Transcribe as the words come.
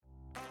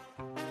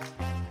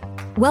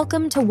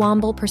Welcome to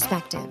Womble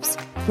Perspectives,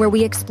 where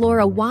we explore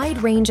a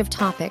wide range of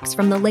topics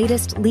from the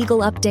latest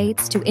legal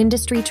updates to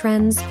industry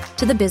trends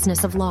to the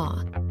business of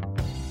law.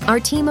 Our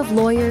team of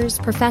lawyers,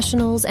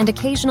 professionals, and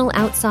occasional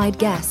outside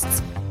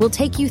guests will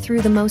take you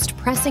through the most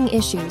pressing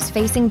issues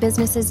facing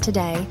businesses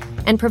today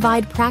and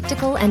provide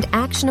practical and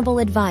actionable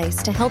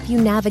advice to help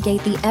you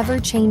navigate the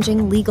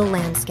ever-changing legal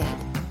landscape.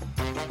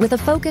 With a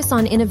focus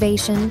on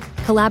innovation,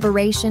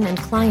 collaboration, and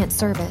client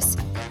service,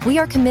 we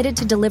are committed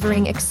to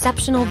delivering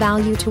exceptional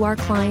value to our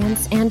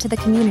clients and to the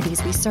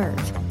communities we serve.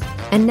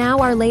 And now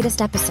our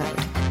latest episode.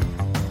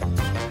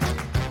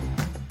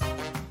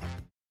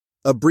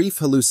 A brief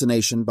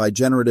hallucination by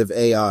generative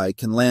AI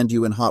can land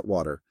you in hot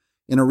water.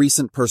 In a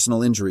recent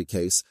personal injury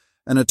case,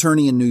 an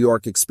attorney in New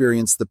York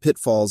experienced the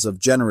pitfalls of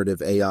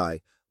generative AI,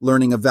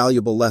 learning a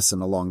valuable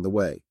lesson along the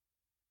way.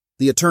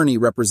 The attorney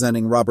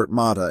representing Robert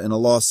Mata in a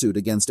lawsuit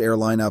against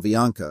airline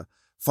Avianca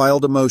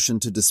filed a motion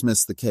to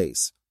dismiss the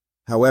case.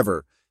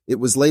 However, it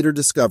was later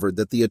discovered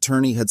that the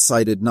attorney had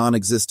cited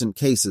non-existent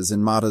cases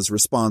in Mata's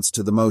response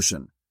to the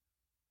motion.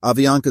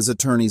 Avianca's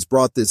attorneys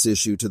brought this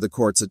issue to the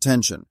court's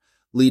attention,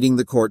 leading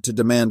the court to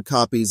demand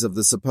copies of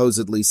the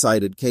supposedly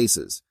cited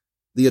cases.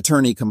 The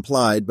attorney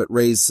complied but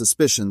raised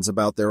suspicions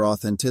about their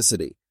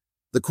authenticity.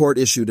 The court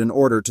issued an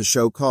order to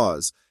show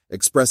cause,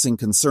 expressing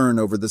concern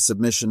over the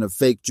submission of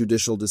fake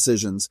judicial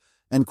decisions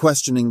and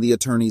questioning the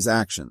attorney's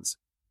actions.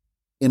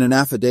 In an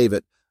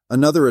affidavit,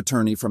 another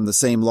attorney from the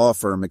same law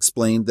firm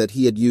explained that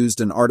he had used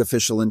an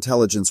artificial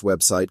intelligence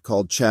website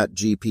called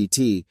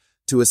ChatGPT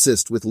to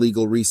assist with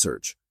legal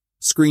research.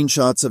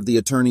 Screenshots of the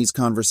attorney's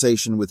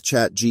conversation with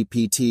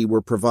ChatGPT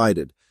were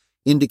provided,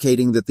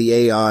 indicating that the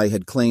AI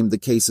had claimed the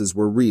cases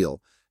were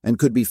real and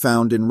could be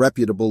found in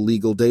reputable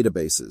legal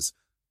databases.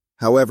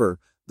 However,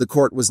 the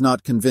court was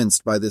not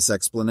convinced by this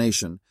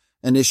explanation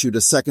and issued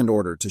a second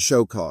order to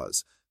show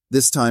cause,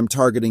 this time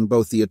targeting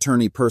both the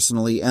attorney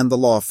personally and the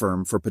law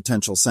firm for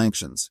potential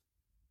sanctions.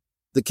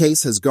 The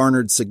case has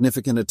garnered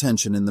significant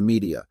attention in the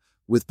media,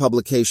 with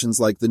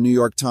publications like the New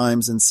York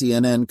Times and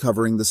CNN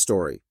covering the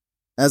story.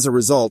 As a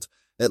result,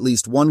 at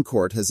least one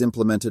court has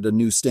implemented a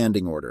new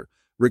standing order,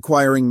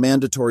 requiring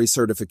mandatory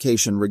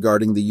certification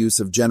regarding the use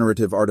of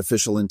generative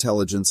artificial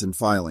intelligence in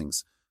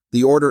filings.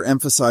 The order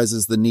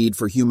emphasizes the need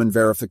for human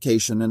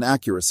verification and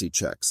accuracy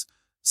checks.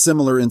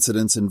 Similar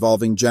incidents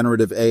involving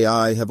generative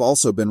AI have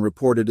also been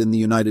reported in the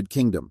United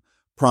Kingdom,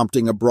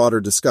 prompting a broader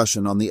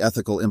discussion on the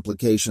ethical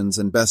implications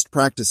and best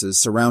practices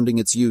surrounding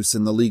its use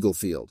in the legal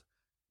field.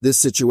 This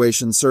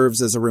situation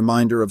serves as a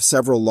reminder of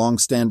several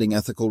long-standing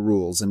ethical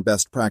rules and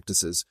best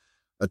practices.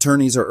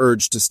 Attorneys are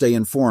urged to stay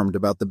informed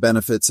about the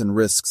benefits and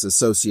risks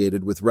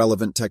associated with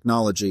relevant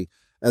technology,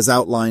 as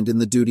outlined in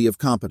the duty of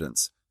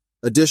competence.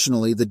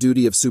 Additionally, the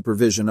duty of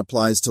supervision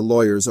applies to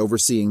lawyers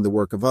overseeing the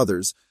work of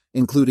others,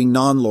 including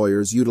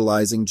non-lawyers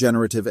utilizing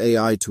generative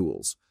AI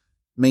tools.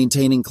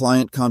 Maintaining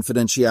client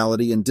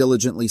confidentiality and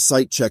diligently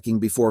site-checking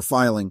before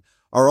filing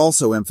are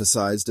also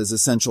emphasized as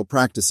essential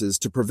practices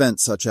to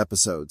prevent such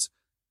episodes.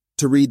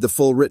 To read the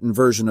full written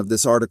version of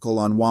this article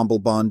on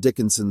Womble Bond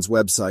Dickinson's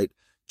website,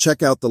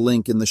 check out the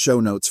link in the show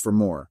notes for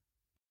more.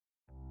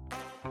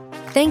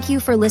 Thank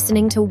you for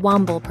listening to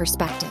Womble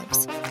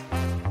Perspectives.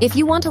 If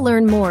you want to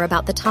learn more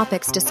about the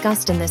topics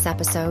discussed in this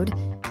episode,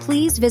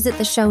 please visit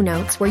the show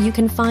notes where you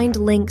can find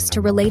links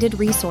to related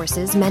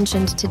resources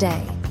mentioned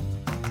today.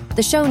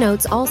 The show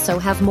notes also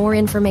have more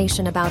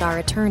information about our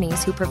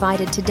attorneys who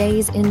provided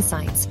today's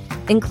insights,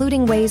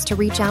 including ways to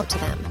reach out to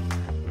them.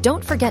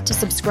 Don't forget to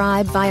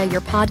subscribe via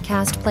your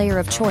podcast player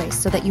of choice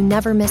so that you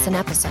never miss an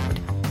episode.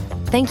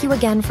 Thank you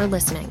again for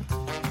listening.